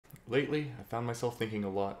Lately, I found myself thinking a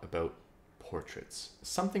lot about portraits.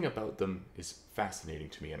 Something about them is fascinating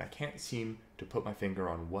to me, and I can't seem to put my finger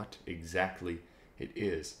on what exactly it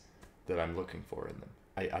is that I'm looking for in them.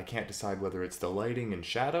 I can't decide whether it's the lighting and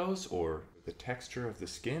shadows, or the texture of the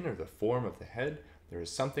skin, or the form of the head. There is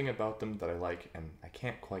something about them that I like, and I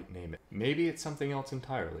can't quite name it. Maybe it's something else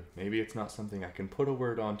entirely. Maybe it's not something I can put a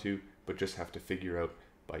word onto, but just have to figure out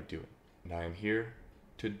by doing. And I am here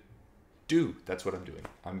to do. That's what I'm doing.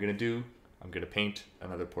 I'm gonna paint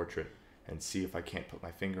another portrait and see if I can't put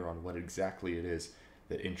my finger on what exactly it is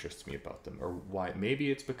that interests me about them, or why. Maybe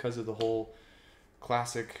it's because of the whole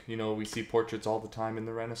classic, we see portraits all the time in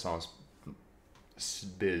the Renaissance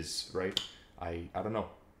biz, right? I don't know.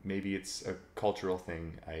 Maybe it's a cultural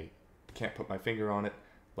thing. I can't put my finger on it,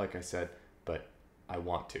 like I said, but I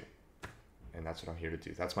want to. And that's what I'm here to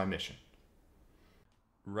do. That's my mission.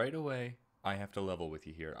 Right away, I have to level with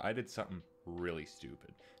you here. I did something really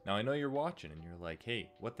stupid. Now, I know you're watching and you're like, hey,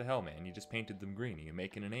 what the hell, man? You just painted them green. Are you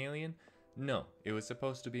making an alien? No, it was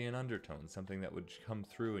supposed to be an undertone, something that would come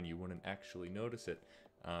through and you wouldn't actually notice it,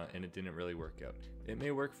 and it didn't really work out. It may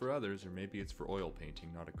work for others, or maybe it's for oil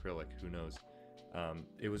painting, not acrylic, who knows.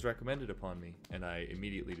 It was recommended upon me, and I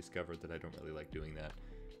immediately discovered that I don't really like doing that.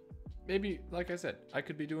 Maybe, like I said, I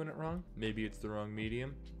could be doing it wrong. Maybe it's the wrong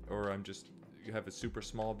medium, or you have a super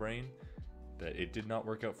small brain, that it did not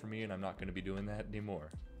work out for me and I'm not going to be doing that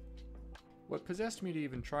anymore. What possessed me to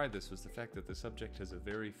even try this was the fact that the subject has a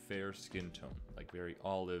very fair skin tone, like very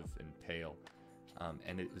olive and pale,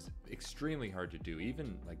 and it was extremely hard to do.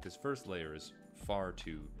 Even like this first layer is far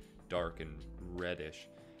too dark and reddish,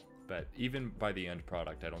 but even by the end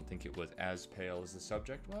product I don't think it was as pale as the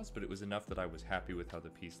subject was, but it was enough that I was happy with how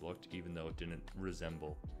the piece looked, even though it didn't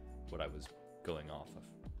resemble what I was going off of.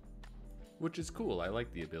 Which is cool. I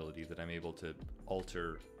like the ability that I'm able to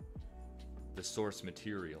alter the source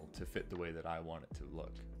material to fit the way that I want it to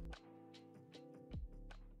look.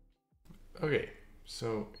 Okay,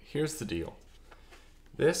 so here's the deal.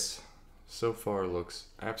 This so far looks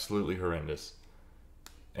absolutely horrendous,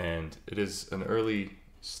 and it is an early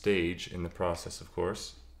stage in the process, of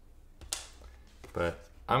course, but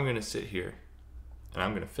I'm gonna sit here and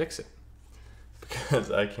I'm gonna fix it because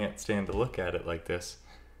I can't stand to look at it like this.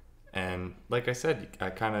 And like I said, I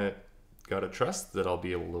kind of gotta trust that I'll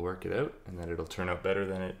be able to work it out and that it'll turn out better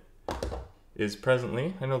than it is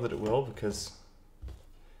presently. I know that it will, because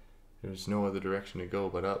there's no other direction to go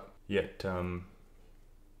but up. Yet,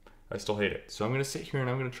 I still hate it. So I'm gonna sit here and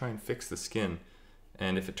I'm gonna try and fix the skin.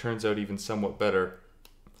 And if it turns out even somewhat better,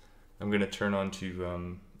 I'm gonna turn onto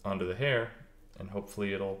the hair, and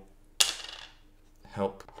hopefully it'll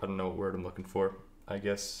help. I don't know what word I'm looking for. I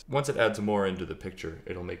guess once it adds more into the picture,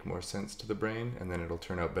 it'll make more sense to the brain, and then it'll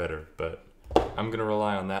turn out better. But I'm gonna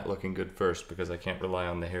rely on that looking good first, because I can't rely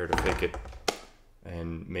on the hair to fake it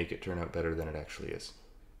and make it turn out better than it actually is.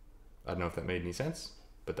 I don't know if that made any sense,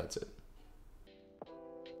 but that's it.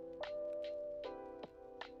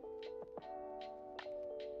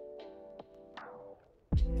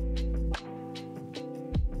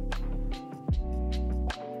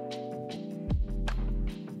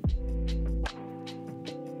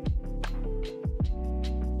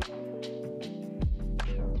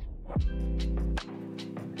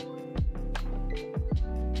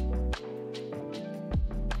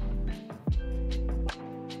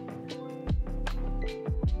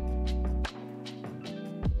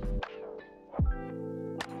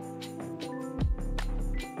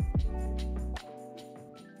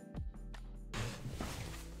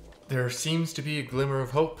 There seems to be a glimmer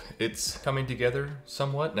of hope. It's coming together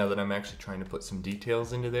somewhat now that I'm actually trying to put some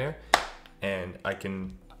details into there, and I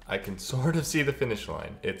can sort of see the finish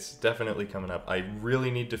line. It's definitely coming up. I really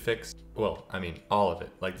need to fix, well, I mean, all of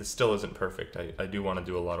it. Like, this still isn't perfect. I do want to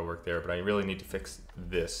do a lot of work there, but I really need to fix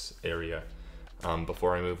this area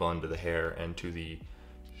before I move on to the hair and to the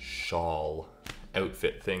shawl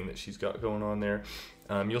outfit thing that she's got going on there.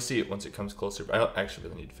 You'll see it once it comes closer, but I actually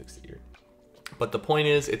really need to fix the ear. But the point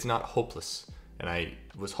is, it's not hopeless, and I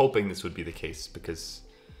was hoping this would be the case, because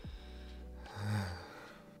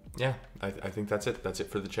yeah, I think that's it. That's it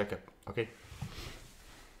for the checkup. Okay.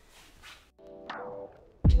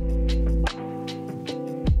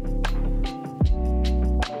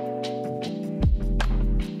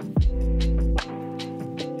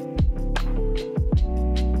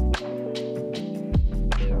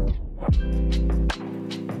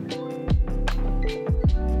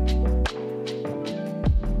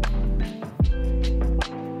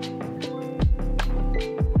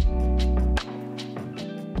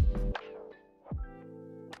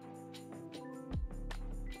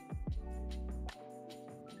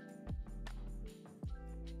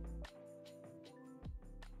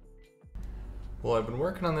 Well, I've been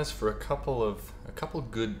working on this for a couple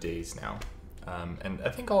good days now, and I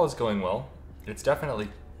think all is going well. It's definitely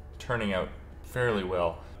turning out fairly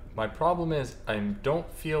well. My problem is I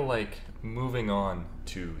don't feel like moving on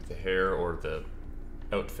to the hair or the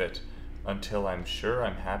outfit until I'm sure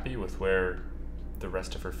I'm happy with where the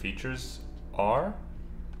rest of her features are.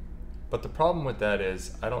 But the problem with that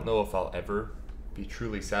is I don't know if I'll ever be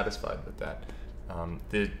truly satisfied with that.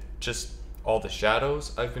 Just all the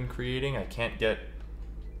shadows I've been creating, I can't get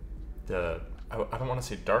I don't want to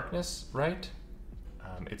say darkness right.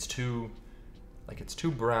 It's too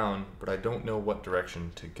brown, but I don't know what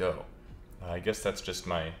direction to go. I guess that's just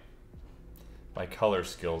my color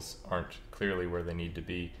skills aren't clearly where they need to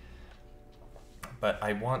be. But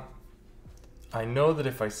I know that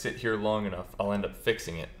if I sit here long enough, I'll end up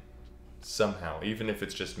fixing it somehow, even if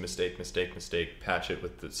it's just mistake, patch it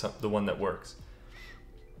with the one that works.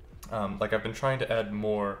 Like I've been trying to add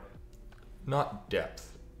more, not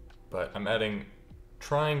depth, but I'm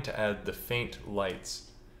trying to add the faint lights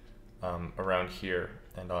around here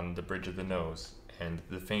and on the bridge of the nose, and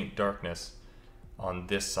the faint darkness on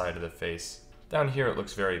this side of the face. Down here it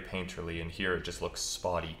looks very painterly, and here it just looks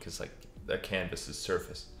spotty because like the canvas is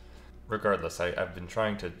surface. Regardless, I've been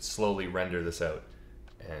trying to slowly render this out,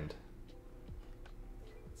 and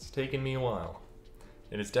it's taken me a while.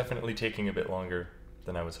 It is definitely taking a bit longer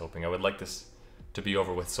than I was hoping. I would like this to be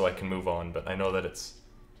over with so I can move on, but I know that it's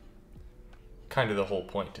kind of the whole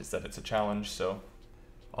point, is that it's a challenge, so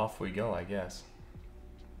off we go, I guess.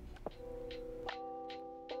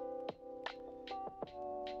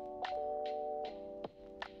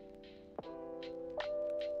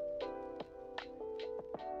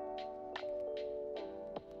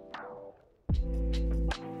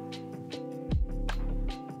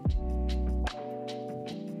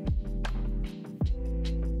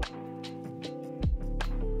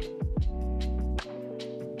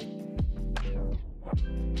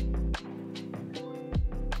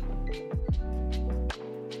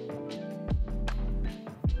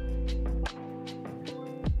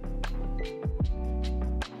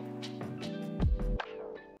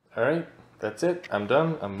 Alright, that's it. I'm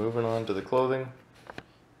done. I'm moving on to the clothing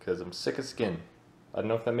because I'm sick of skin. I don't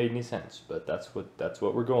know if that made any sense, but that's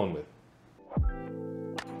what we're going with.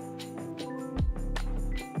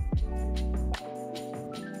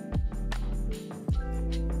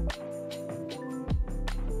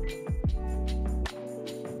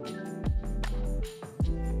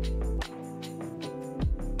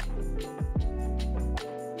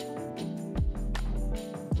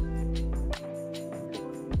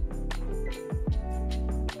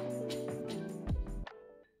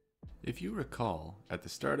 If you recall, at the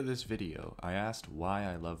start of this video, I asked why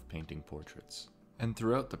I love painting portraits. And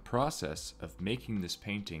throughout the process of making this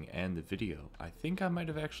painting and the video, I think I might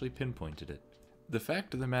have actually pinpointed it. The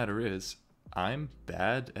fact of the matter is, I'm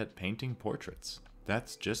bad at painting portraits.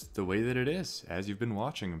 That's just the way that it is. As you've been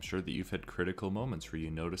watching, I'm sure that you've had critical moments where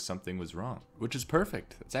you noticed something was wrong, which is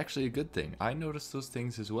perfect. It's actually a good thing. I noticed those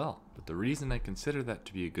things as well. But the reason I consider that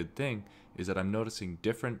to be a good thing is that I'm noticing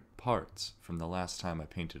different parts from the last time I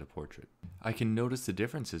painted a portrait. I can notice the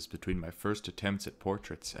differences between my first attempts at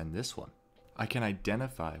portraits and this one. I can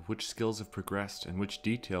identify which skills have progressed and which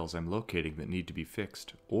details I'm locating that need to be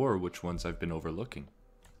fixed, or which ones I've been overlooking.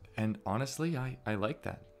 And honestly, I like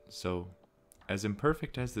that. So, as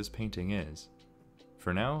imperfect as this painting is,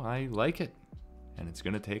 for now I like it, and it's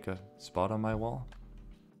gonna take a spot on my wall.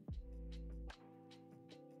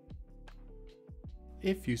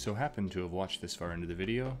 If you so happen to have watched this far into the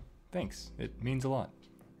video, thanks, it means a lot.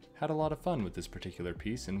 Had a lot of fun with this particular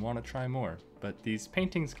piece and want to try more, but these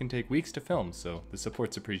paintings can take weeks to film, so the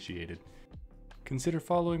support's appreciated. Consider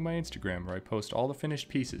following my Instagram where I post all the finished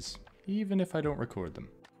pieces, even if I don't record them.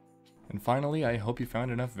 And finally, I hope you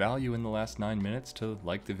found enough value in the last 9 minutes to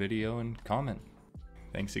like the video and comment.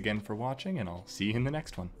 Thanks again for watching, and I'll see you in the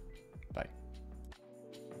next one. Bye.